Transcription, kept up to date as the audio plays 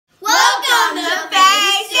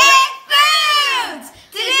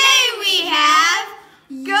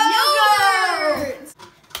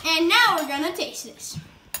this?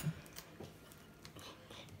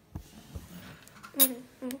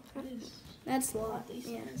 That's a lot.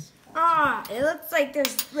 Yeah. Ah, it looks like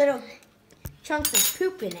there's little chunks of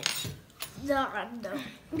poop in it. No.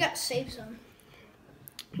 We gotta save some.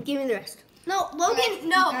 Give me the rest. No, Logan,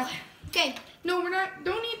 no. Okay. No, we're not.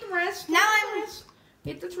 Don't eat the rest. Now Don't eat the I'm- rest.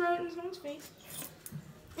 Eat the throat in someone's face.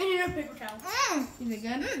 And you know paper towel. Is it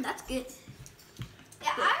good? That's good. Yeah,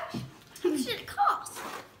 how much did it cost?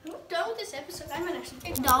 We're done with this episode. I'm gonna actually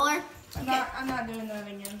take $1. I'm not doing that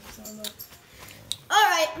again. So look. All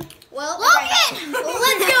right. Well, Logan,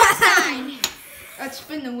 let's go outside. Let's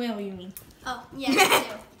spin the wheel, you mean? Oh, yeah, me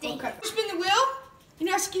too. Thank Okay. Spin the wheel. You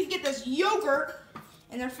know, so you get this yogurt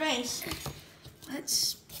in their face. Let's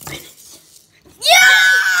spin it.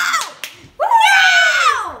 Yeah!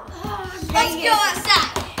 No! Let's go outside.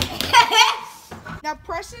 Now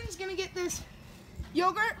Preston's gonna get this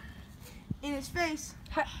yogurt in his face.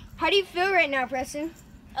 How do you feel right now, Preston?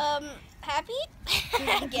 Happy?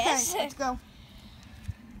 I guess. Okay, let's go.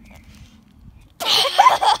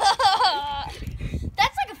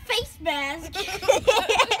 That's like a face mask.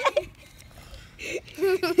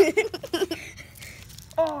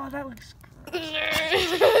 Oh, that looks gross.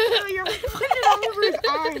 Oh, you're putting it all over his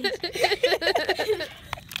eyes.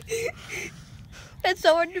 It's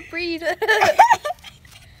so hard to breathe.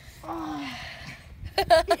 Oh.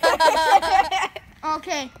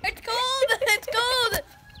 Okay. It's cold. It's cold.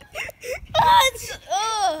 Oh, it's.